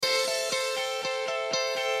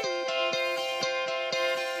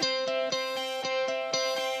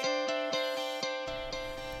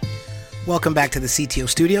Welcome back to the CTO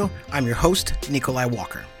Studio. I'm your host, Nikolai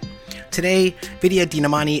Walker. Today, Vidya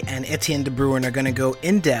Dinamani and Etienne de Bruin are going to go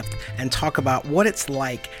in depth and talk about what it's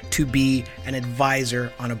like to be an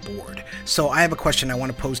advisor on a board. So I have a question I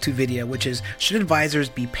want to pose to Vidya, which is, should advisors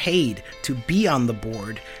be paid to be on the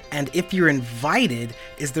board? And if you're invited,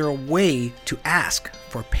 is there a way to ask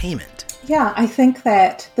for payment? Yeah, I think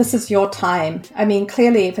that this is your time. I mean,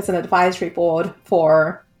 clearly, if it's an advisory board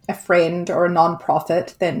for a friend or a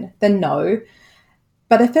non-profit, then no.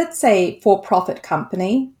 But if it's a for-profit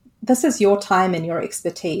company, this is your time and your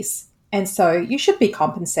expertise. And so you should be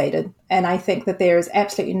compensated. And I think that there is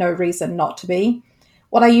absolutely no reason not to be.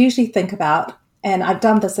 What I usually think about, and I've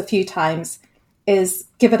done this a few times, is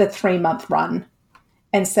give it a 3-month run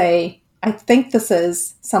and say, I think this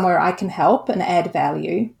is somewhere I can help and add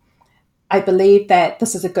value. I believe that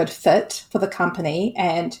this is a good fit for the company,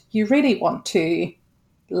 and you really want to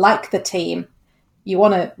like the team. You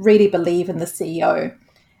want to really believe in the CEO.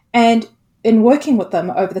 And in working with them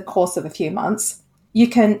over the course of a few months, you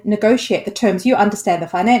can negotiate the terms. You understand the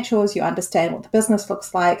financials, you understand what the business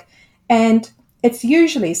looks like, and it's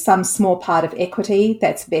usually some small part of equity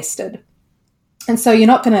that's vested. And so you're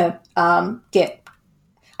not going to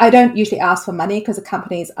I don't usually ask for money because the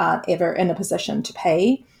companies aren't ever in a position to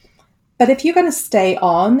pay. But if you're going to stay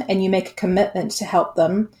on and you make a commitment to help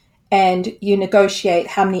them, and you negotiate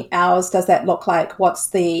how many hours does that look like? What's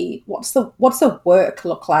the work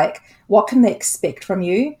look like? What can they expect from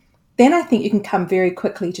you? Then I think you can come very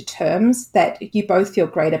quickly to terms that you both feel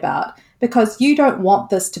great about, because you don't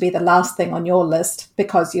want this to be the last thing on your list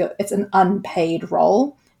because it's an unpaid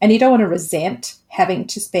role and you don't want to resent having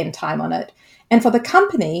to spend time on it. And for the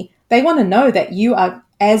company, they want to know that you are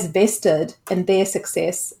as vested in their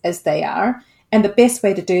success as they are. And the best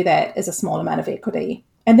way to do that is a small amount of equity.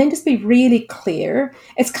 And then just be really clear.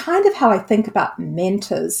 It's kind of how I think about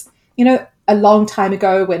mentors. You know, a long time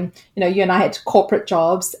ago when, you and I had corporate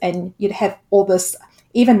jobs and you'd have all this,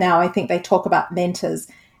 even now I think they talk about mentors.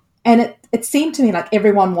 And it seemed to me like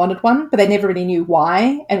everyone wanted one, but they never really knew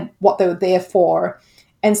why and what they were there for.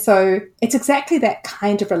 And so it's exactly that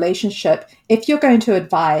kind of relationship. If you're going to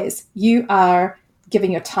advise, you are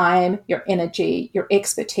giving your time, your energy, your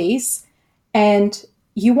expertise, and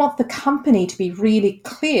you want the company to be really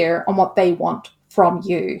clear on what they want from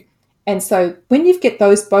you. And so when you get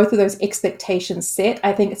both of those expectations set,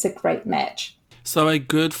 I think it's a great match. So a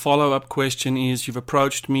good follow-up question is, you've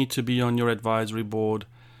approached me to be on your advisory board.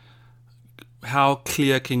 How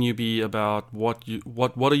clear can you be about what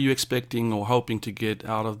are you expecting or hoping to get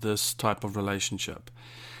out of this type of relationship?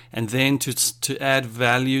 And then to add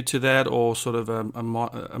value to that, or sort of a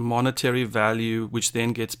monetary value, which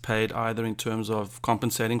then gets paid either in terms of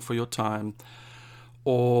compensating for your time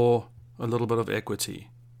or a little bit of equity.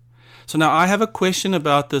 So now I have a question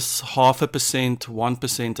about this 0.5%,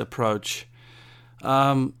 1% approach.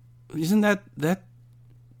 Isn't that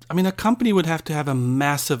I mean, a company would have to have a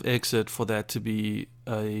massive exit for that to be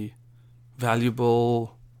a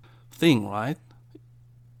valuable thing, right?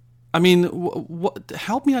 I mean,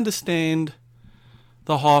 help me understand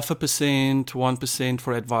the 0.5%, 1%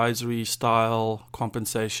 for advisory style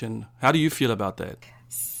compensation. How do you feel about that?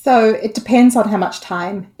 So it depends on how much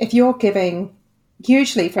time. If you're giving,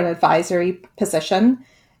 usually for an advisory position,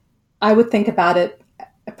 I would think about it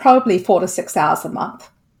probably 4 to 6 hours a month.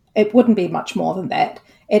 It wouldn't be much more than that.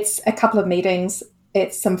 It's a couple of meetings.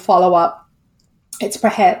 It's some follow-up. It's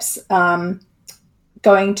perhaps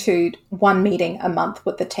going to one meeting a month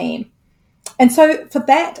with the team. And so for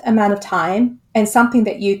that amount of time and something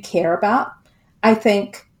that you care about, I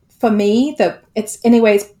think for me, it's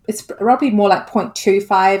probably more like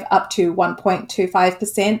 0.25 up to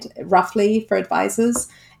 1.25% roughly for advisors.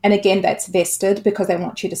 And again, that's vested because they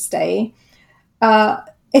want you to stay.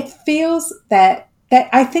 It feels that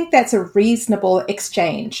I think that's a reasonable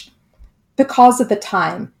exchange because of the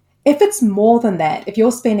time. If it's more than that, if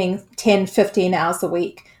you're spending 10, 15 hours a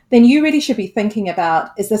week, then you really should be thinking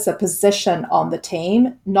about, is this a position on the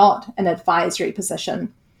team, not an advisory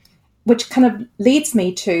position? Which kind of leads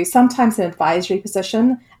me to sometimes an advisory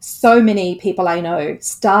position. So many people I know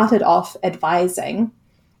started off advising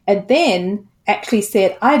and then actually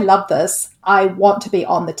said, I love this. I want to be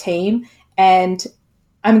on the team and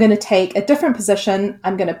I'm going to take a different position.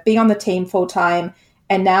 I'm going to be on the team full time.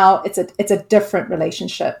 And now it's a different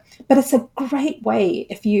relationship. But it's a great way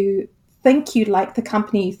if you think you like the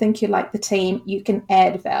company, you think you like the team, you can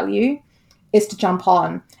add value, is to jump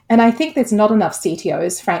on. And I think there's not enough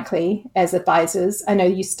CTOs, frankly, as advisors. I know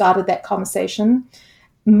you started that conversation.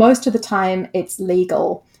 Most of the time it's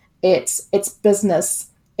legal, it's business,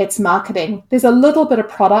 it's marketing. There's a little bit of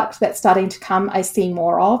product that's starting to come, I see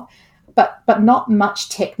more of. but not much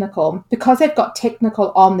technical. Because they've got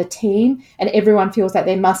technical on the team and everyone feels that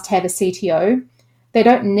they must have a CTO, they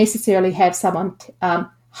don't necessarily have someone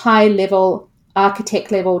high level,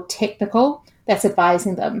 architect level technical that's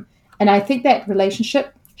advising them. And I think that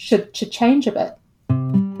relationship should change a bit.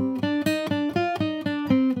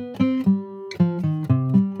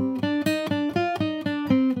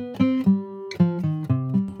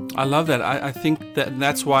 I love that. I think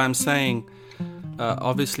that's why I'm saying,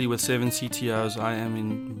 obviously with 7 CTOs, I am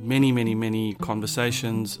in many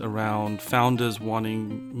conversations around founders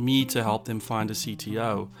wanting me to help them find a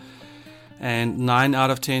CTO. And 9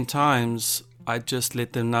 out of 10 times, I just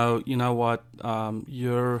let them know, you know what,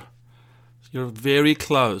 you're very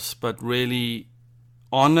close, but really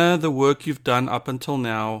honor the work you've done up until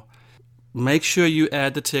now. Make sure you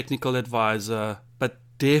add the technical advisor, but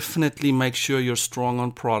definitely make sure you're strong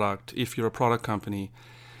on product if you're a product company.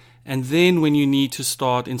 And then when you need to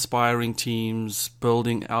start inspiring teams,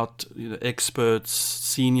 building out experts,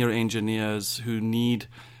 senior engineers who need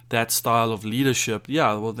that style of leadership,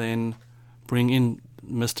 then bring in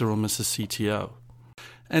Mr. or Mrs. CTO.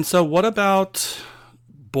 And so what about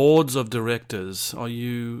boards of directors?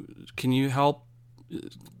 Can you help?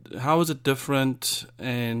 How is it different,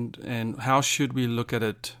 and how should we look at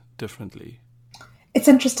it differently? It's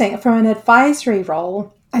interesting. From an advisory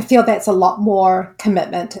role, I feel that's a lot more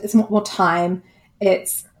commitment. It's more time.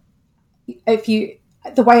 The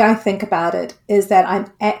way I think about it is that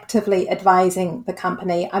I'm actively advising the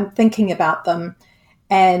company. I'm thinking about them,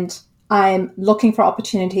 and I'm looking for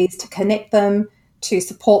opportunities to connect them, to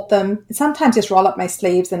support them, and sometimes just roll up my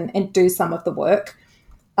sleeves and do some of the work,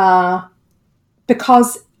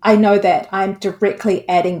 because I know that I'm directly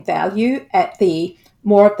adding value at the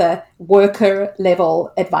more of the worker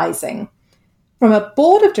level advising. From a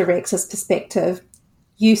board of directors perspective,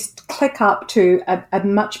 you click up to a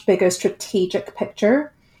much bigger strategic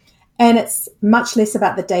picture, and it's much less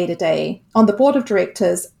about the day-to-day. On the board of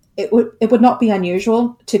directors, it would not be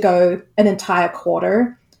unusual to go an entire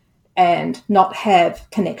quarter and not have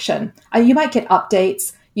connection. You might get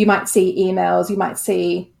updates, you might see emails, you might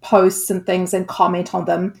see posts and things and comment on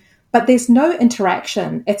them, but there's no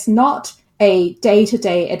interaction. It's not a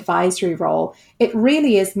day-to-day advisory role. It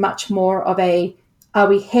really is much more of are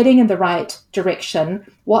we heading in the right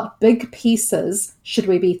direction? What big pieces should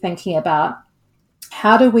we be thinking about?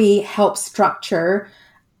 How do we help structure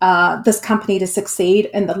this company to succeed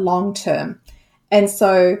in the long term? And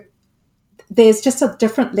so there's just a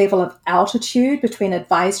different level of altitude between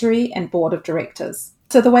advisory and board of directors.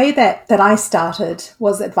 So the way that I started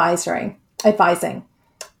was advising.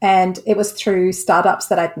 And it was through startups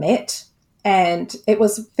that I'd met, and it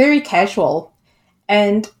was very casual.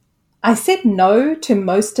 And I said no to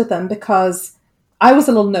most of them because I was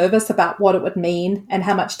a little nervous about what it would mean and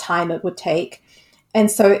how much time it would take. And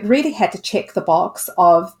so it really had to check the box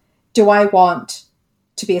of, do I want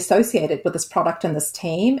to be associated with this product and this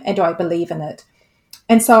team, and do I believe in it?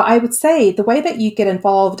 And so I would say the way that you get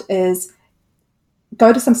involved is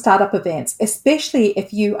go to some startup events, especially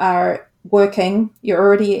if you are working, you're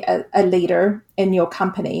already a leader in your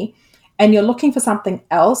company, and you're looking for something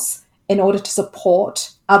else in order to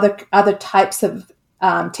support other types of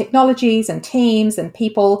technologies and teams and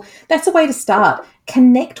people. That's a way to start.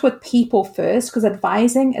 Connect with people first, because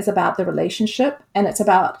advising is about the relationship, and it's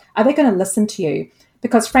about, are they going to listen to you?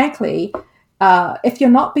 Because frankly, if you're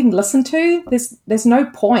not being listened to, there's no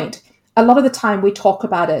point. A lot of the time we talk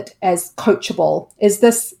about it as coachable. Is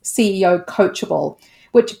this CEO coachable?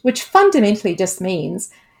 Which fundamentally just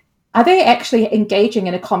means, are they actually engaging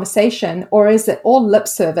in a conversation, or is it all lip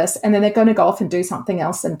service and then they're going to go off and do something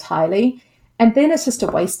else entirely? And then it's just a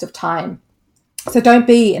waste of time. So don't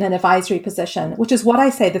be in an advisory position, which is what I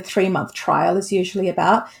say the 3-month trial is usually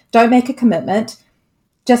about. Don't make a commitment.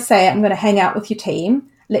 Just say, I'm going to hang out with your team.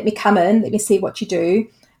 Let me come in. Let me see what you do.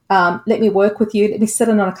 Let me work with you. Let me sit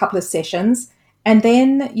in on a couple of sessions. And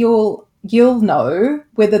then you'll know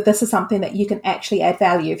whether this is something that you can actually add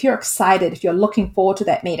value. If you're excited, if you're looking forward to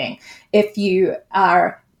that meeting, if you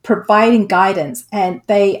are providing guidance and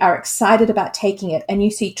they are excited about taking it and you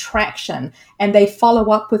see traction and they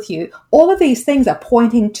follow up with you, all of these things are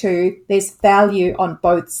pointing to there's value on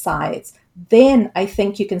both sides. Then I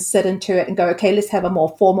think you can sit into it and go, okay, let's have a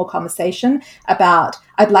more formal conversation about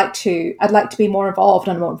I'd like to be more involved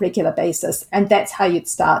on a more regular basis. And that's how you'd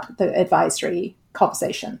start the advisory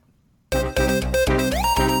conversation.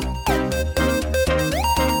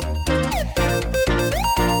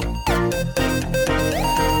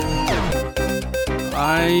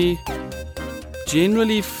 I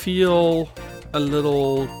generally feel a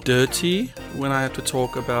little dirty when I have to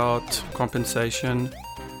talk about compensation.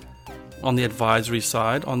 on the advisory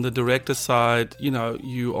side. On the director side,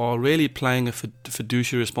 you are really playing a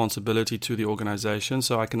fiduciary responsibility to the organization.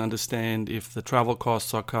 So I can understand if the travel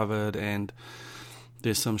costs are covered and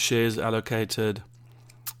there's some shares allocated.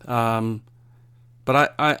 But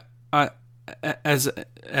I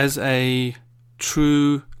as a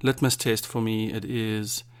true litmus test for me, it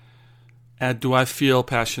is, do I feel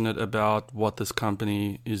passionate about what this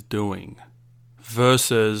company is doing?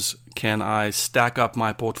 Versus, can I stack up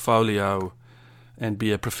my portfolio and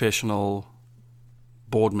be a professional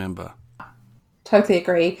board member? Totally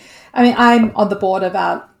agree. I mean, I'm on the board of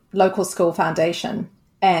our local school foundation,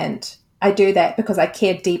 and I do that because I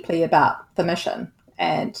care deeply about the mission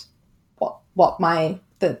and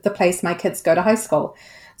the place my kids go to high school.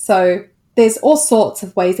 So there's all sorts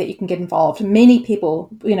of ways that you can get involved. Many people,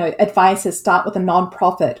 advisors start with a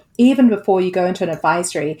nonprofit even before you go into an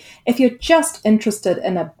advisory. If you're just interested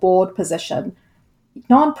in a board position,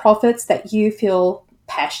 nonprofits that you feel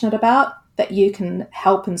passionate about, that you can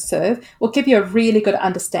help and serve, will give you a really good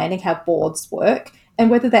understanding how boards work and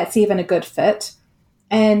whether that's even a good fit.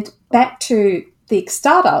 And back to the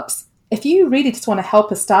startups, if you really just want to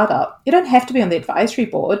help a startup, you don't have to be on the advisory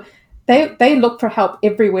board. They look for help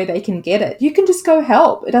everywhere they can get it. You can just go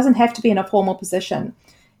help. It doesn't have to be in a formal position.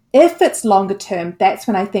 If it's longer term, that's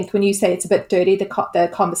when I think when you say it's a bit dirty, the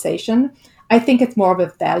conversation, I think it's more of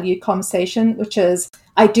a value conversation, which is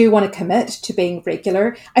I do want to commit to being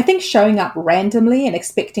regular. I think showing up randomly and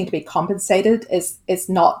expecting to be compensated is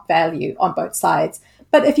not value on both sides.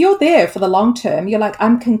 But if you're there for the long term, you're like,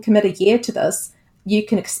 I can commit a year to this, you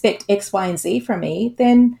can expect X, Y, and Z from me,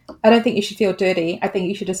 then I don't think you should feel dirty. I think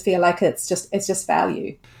you should just feel like it's just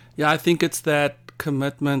value. Yeah, I think it's that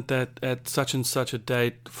commitment that at such and such a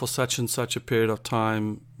date for such and such a period of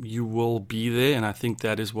time, you will be there. And I think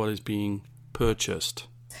that is what is being purchased.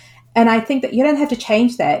 And I think that you don't have to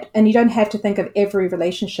change that, and you don't have to think of every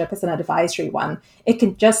relationship as an advisory one. It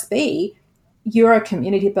can just be you're a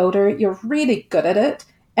community builder, you're really good at it,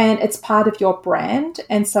 and it's part of your brand.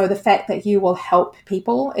 And so the fact that you will help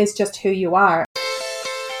people is just who you are.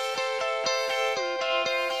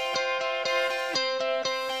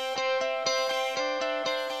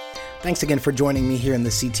 Thanks again for joining me here in the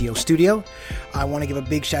CTO studio. I want to give a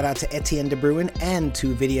big shout out to Etienne de Bruin and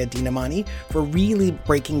to Vidya Dinamani for really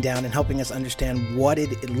breaking down and helping us understand what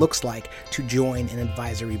it looks like to join an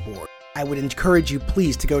advisory board. I would encourage you,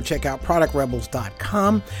 please, to go check out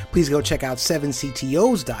productrebels.com. Please go check out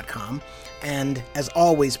 7ctos.com. And as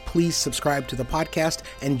always, please subscribe to the podcast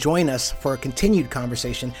and join us for a continued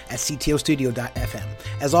conversation at ctostudio.fm.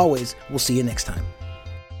 As always, we'll see you next time.